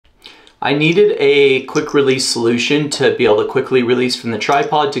I needed a quick release solution to be able to quickly release from the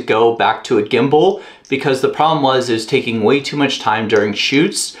tripod to go back to a gimbal, because the problem was it was taking way too much time during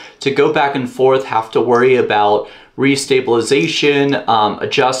shoots to go back and forth, have to worry about restabilization,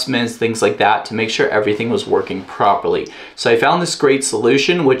 adjustments, things like that to make sure everything was working properly. So I found this great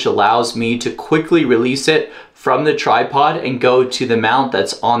solution which allows me to quickly release it from the tripod and go to the mount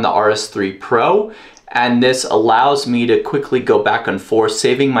that's on the RS3 Pro. And this allows me to quickly go back and forth,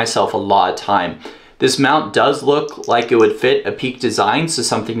 saving myself a lot of time. This mount does look like it would fit a Peak design, so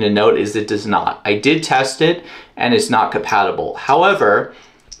something to note is it does not. I did test it and it's not compatible. However,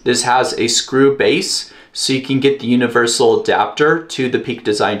 this has a screw base, so you can get the universal adapter to the Peak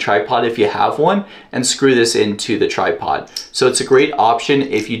design tripod if you have one and screw this into the tripod. So it's a great option.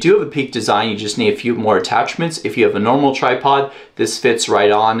 If you do have a Peak design, you just need a few more attachments. If you have a normal tripod, this fits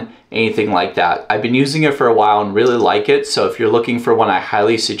right on, anything like that. I've been using it for a while and really like it, so if you're looking for one, I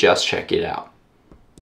highly suggest checking it out.